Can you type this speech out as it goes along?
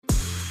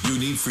You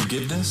need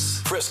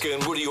forgiveness? Fresca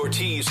and Woody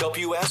Ortiz help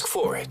you ask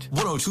for it.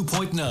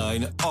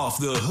 102.9 Off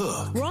the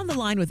Hook. We're on the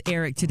line with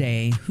Eric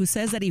today, who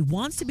says that he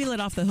wants to be let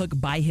off the hook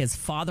by his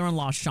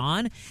father-in-law,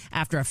 Shaun,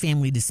 after a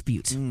family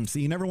dispute. So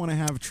you never want to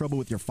have trouble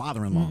with your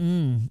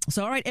father-in-law.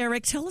 So, all right,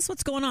 Eric, tell us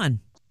what's going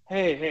on.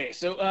 Hey.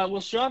 So,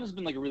 Shaun has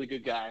been like a really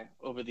good guy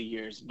over the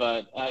years,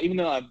 but even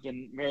though I've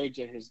been married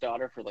to his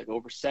daughter for like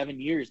over 7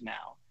 years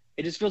now,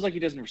 it just feels like he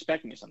doesn't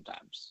respect me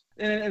sometimes.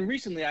 And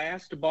recently I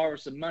asked to borrow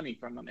some money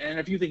from him, and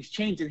a few things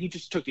changed, and he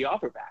just took the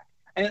offer back.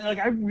 And like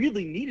I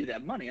really needed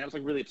that money, and I was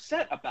like really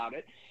upset about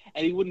it,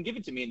 and he wouldn't give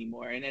it to me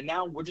anymore. And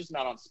now we're just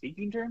not on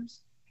speaking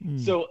terms.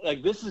 So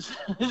like this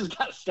has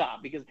got to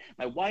stop, because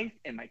my wife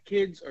and my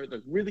kids are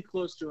like really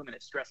close to him, and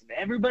it's stressing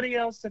everybody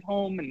else at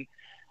home. And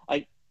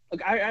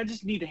I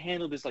just need to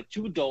handle this like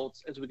two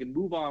adults as we can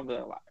move on with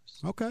our lives.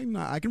 Okay,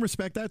 I can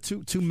respect that.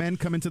 Two men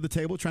coming to the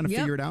table trying to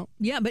figure it out.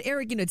 Yeah, but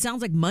Eric, it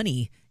sounds like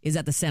money is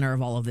at the center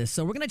of all of this.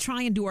 So we're going to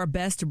try and do our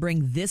best to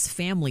bring this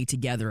family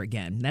together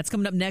again. That's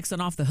coming up next on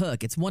Off the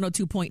Hook. It's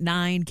 102.9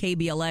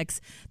 KBLX,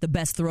 the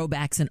best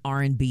throwbacks in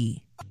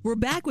R&B. We're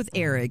back with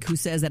Eric, who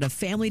says that a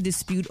family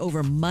dispute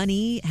over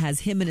money has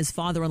him and his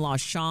father-in-law,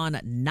 Shaun,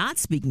 not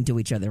speaking to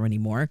each other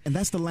anymore. And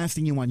that's the last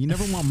thing you want. You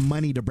never want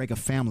money to break a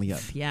family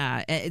up.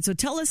 Yeah. So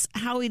tell us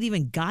how it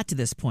even got to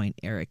this point,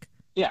 Eric.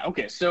 Yeah,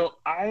 okay. So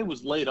I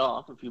was laid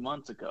off a few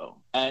months ago,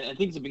 and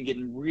things have been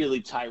getting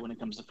really tight when it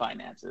comes to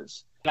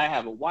finances. And I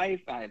have a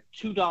wife, I have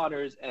two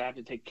daughters, and I have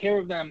to take care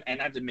of them, and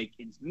I have to make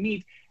ends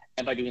meet.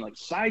 And by doing like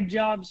side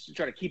jobs to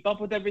try to keep up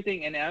with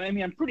everything. And I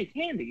mean, I'm pretty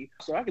handy,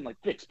 so I can like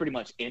fix pretty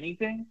much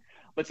anything.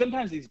 But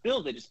sometimes these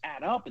bills, they just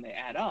add up and they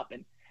add up.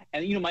 And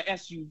my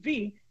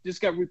SUV just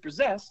got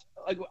repossessed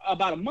like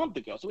about a month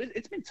ago. So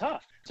it's been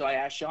tough. So I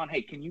asked Shaun,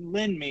 hey, can you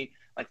lend me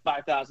like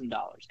 $5,000?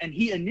 And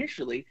he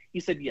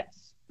said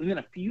yes. And then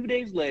a few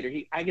days later,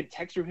 I get a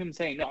text from him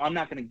saying, no, I'm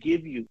not going to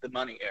give you the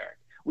money, Eric.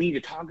 We need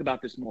to talk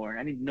about this more.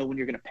 I need to know when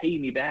you're going to pay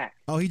me back.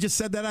 Oh, he just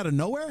said that out of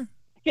nowhere?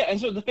 Yeah,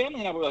 and so the family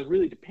and I were like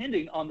really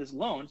depending on this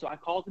loan. So I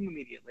called him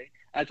immediately,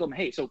 and I told him,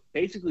 hey, so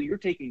basically you're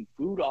taking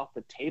food off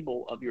the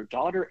table of your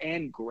daughter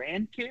and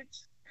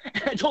grandkids?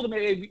 And I told him,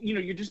 hey,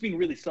 you're just being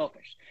really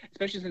selfish,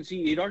 especially since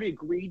he had already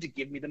agreed to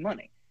give me the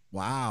money.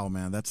 Wow,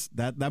 man,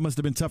 that must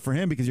have been tough for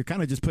him, because you're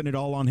kind of just putting it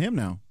all on him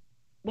now.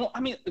 Well, I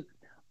mean,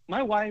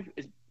 my wife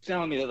is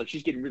telling me that like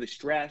she's getting really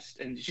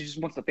stressed, and she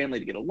just wants the family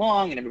to get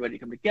along and everybody to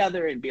come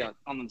together and be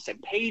on the same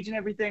page and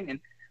everything.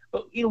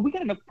 But we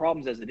got enough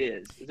problems as it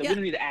is. So we don't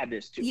need to add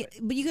this to it.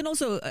 But you can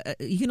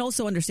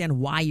also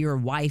understand why your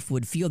wife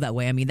would feel that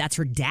way. I mean, that's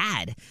her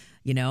dad,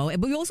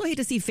 But we also hate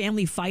to see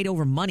family fight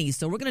over money.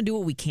 So we're going to do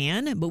what we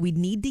can, but we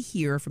need to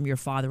hear from your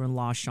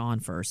father-in-law, Shaun,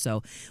 first.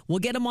 So we'll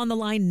get him on the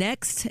line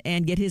next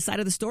and get his side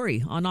of the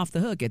story on Off the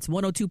Hook. It's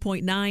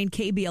 102.9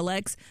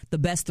 KBLX, the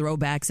best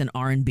throwbacks in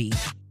R&B.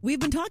 We've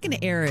been talking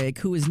to Eric,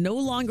 who is no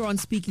longer on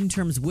speaking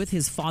terms with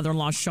his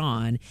father-in-law,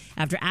 Shaun,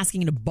 after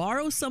asking to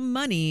borrow some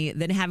money,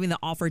 then having the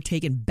offer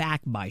taken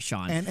back by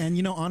Shaun.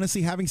 And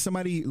honestly, having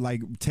somebody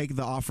like take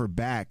the offer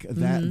back,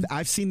 that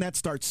I've seen that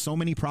start so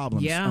many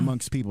problems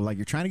amongst people. Like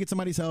you're trying to get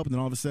somebody's help, and then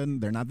all of a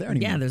sudden they're not there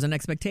anymore. Yeah, there's an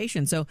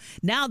expectation. So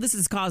now this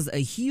has caused a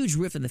huge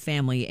rift in the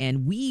family,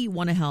 and we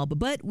want to help,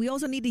 but we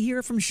also need to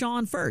hear from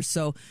Shaun first.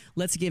 So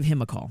let's give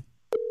him a call.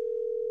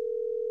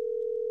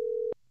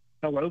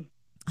 Hello.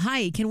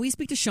 Hi, can we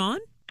speak to Shaun?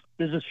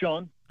 This is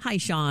Shaun. Hi,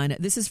 Shaun.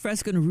 This is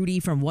Fresca and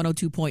Rudy from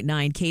 102.9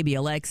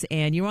 KBLX,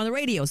 and you're on the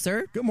radio,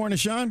 sir. Good morning,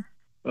 Shaun.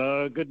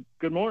 Good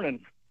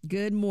morning.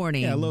 Good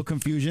morning. Yeah, a little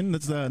confusion.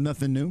 That's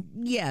nothing new.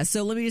 Yeah,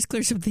 so let me just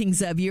clear some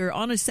things up. You're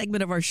on a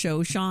segment of our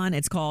show, Shaun.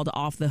 It's called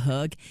Off the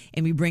Hook,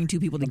 and we bring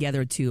two people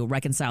together to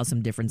reconcile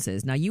some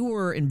differences. Now, you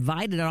were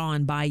invited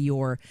on by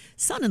your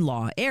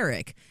son-in-law,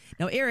 Eric.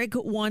 Now, Eric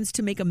wants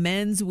to make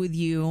amends with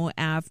you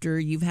after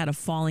you've had a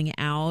falling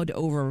out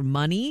over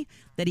money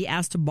that he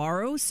asked to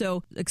borrow.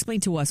 So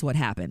explain to us what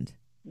happened.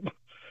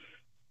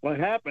 What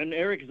happened?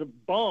 Eric is a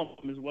bum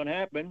is what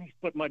happened. He's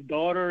put my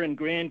daughter and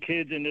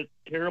grandkids in this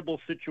terrible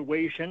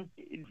situation.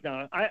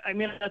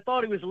 I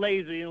thought he was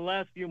lazy, and the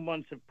last few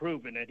months have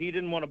proven it. He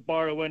didn't want to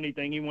borrow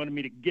anything. He wanted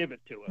me to give it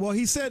to him. Well,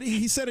 he said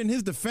in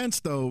his defense,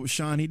 though,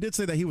 Shaun, he did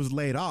say that he was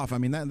laid off. I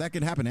mean, that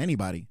could happen to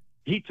anybody.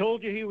 He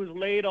told you he was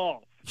laid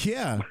off.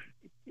 Yeah.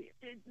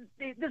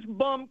 This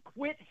bum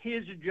quit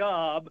his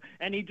job,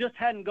 and he just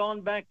hadn't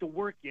gone back to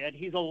work yet.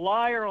 He's a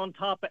liar on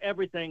top of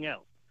everything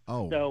else.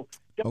 Oh. So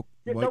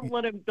don't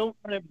let him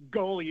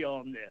go you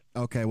on this.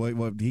 Okay.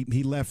 Well,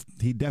 he left.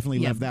 He definitely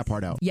left that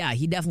part out. Yeah,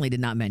 he definitely did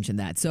not mention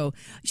that. So,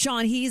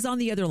 Shaun, he's on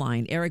the other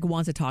line. Eric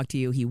wants to talk to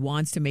you. He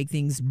wants to make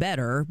things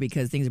better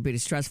because things are pretty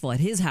stressful at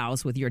his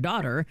house with your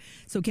daughter.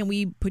 So, can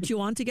we put you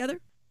on together?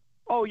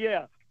 Oh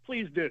yeah,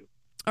 please do.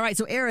 All right,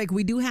 so Eric,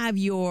 we do have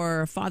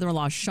your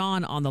father-in-law,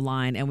 Shaun, on the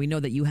line, and we know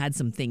that you had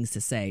some things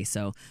to say,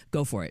 so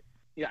go for it.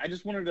 Yeah, I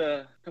just wanted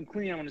to come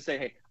clean. I want to say,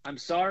 hey, I'm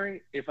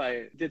sorry if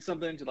I did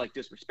something to like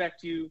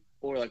disrespect you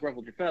or like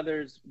ruffled your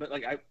feathers, but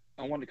like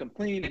I wanted to come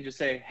clean and just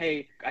say,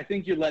 hey, I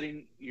think you're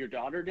letting your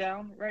daughter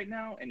down right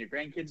now and your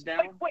grandkids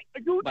down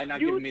by not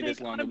giving me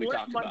this loan that we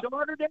talked about. My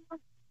daughter down?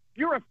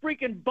 You're a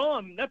freaking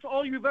bum. That's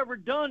all you've ever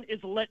done is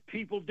let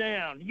people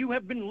down. You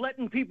have been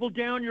letting people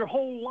down your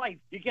whole life.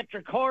 You get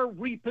your car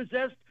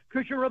repossessed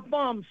because you're a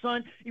bum,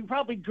 son. You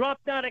probably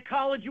dropped out of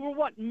college. You were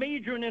what?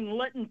 Majoring in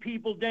letting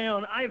people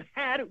down. I've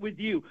had it with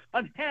you.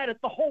 I've had it.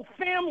 The whole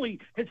family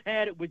has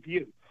had it with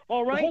you.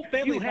 All right? The whole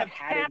family have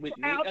had it with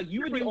me.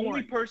 You are the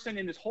only person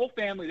in this whole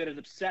family that is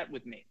upset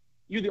with me.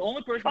 You're the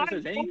only person that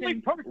says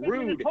anything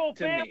rude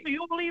to me.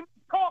 Who will even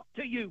talk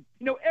to you.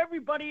 You know,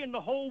 everybody in the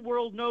whole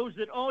world knows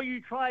that all you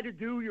try to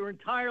do your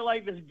entire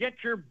life is get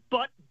your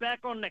butt back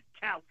on the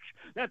couch.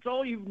 That's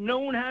all you've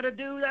known how to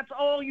do. That's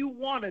all you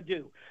want to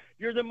do.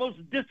 You're the most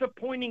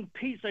disappointing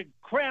piece of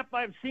crap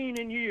I've seen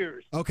in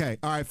years. Okay,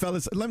 all right,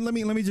 fellas. Let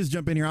me just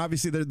jump in here.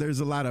 Obviously, there's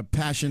a lot of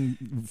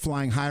passion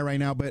flying high right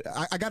now, but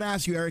I got to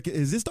ask you, Eric,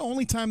 is this the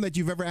only time that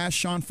you've ever asked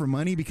Shaun for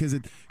money? Because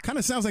it kind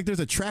of sounds like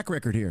there's a track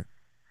record here.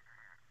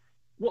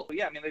 Well,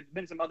 yeah, I mean, there's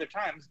been some other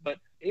times, but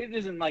it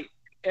isn't like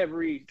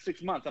every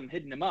 6 months I'm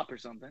hitting him up or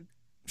something.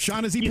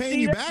 Shaun, is he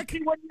paying you back?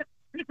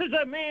 This is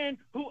a man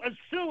who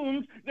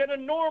assumes that a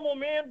normal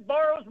man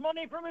borrows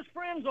money from his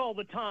friends all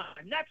the time.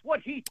 That's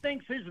what he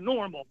thinks is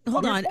normal.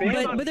 Hold on,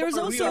 but there's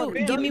also,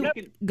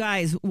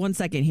 guys, 1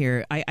 second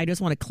here. I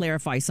just want to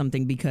clarify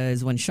something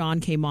because when Shaun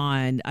came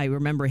on, I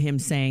remember him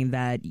saying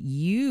that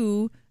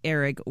you,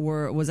 Eric,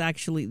 was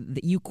actually,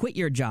 that you quit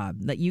your job,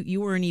 that you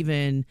weren't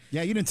even.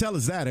 Yeah, you didn't tell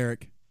us that,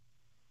 Eric.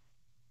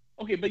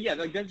 Okay, but yeah,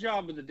 like that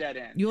job was a dead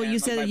end. You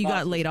said that you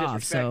got laid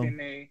off, so.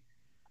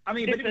 I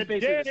mean, but it's a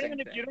dead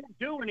end if you don't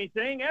do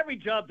anything. Every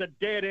job's a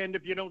dead end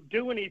if you don't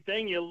do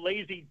anything, you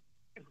lazy.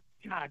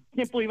 God, I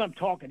can't believe I'm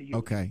talking to you.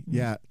 Okay,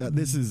 yeah,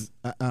 this is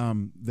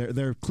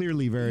they're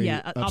clearly very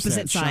upset.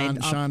 Opposite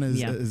side. Shaun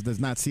does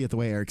not see it the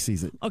way Eric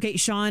sees it. Okay,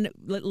 Shaun,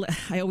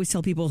 I always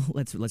tell people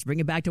let's bring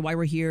it back to why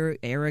we're here.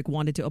 Eric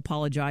wanted to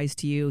apologize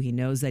to you. He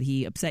knows that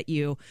he upset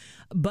you,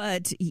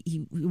 but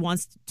he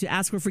wants to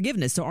ask for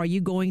forgiveness. So, are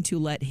you going to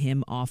let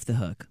him off the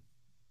hook?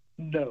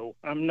 No,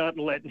 I'm not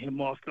letting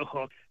him off the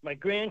hook. My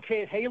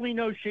grandkid, Haley,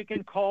 knows she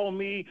can call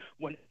me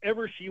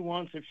whenever she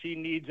wants if she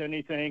needs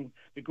anything.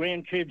 The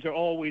grandkids are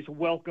always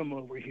welcome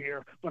over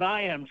here. But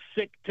I am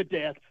sick to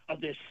death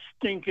of this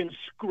stinking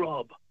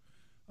scrub.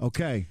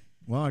 Okay.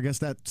 Well, I guess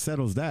that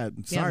settles that.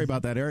 Sorry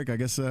about that, Eric. I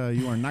guess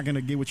you are not going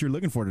to get what you're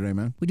looking for today,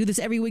 man. We do this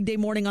every weekday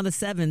morning on the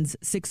 7s,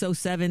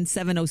 607,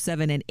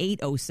 707, and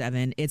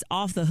 807. It's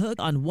Off the Hook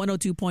on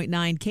 102.9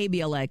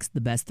 KBLX,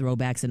 the best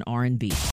throwbacks in R&B.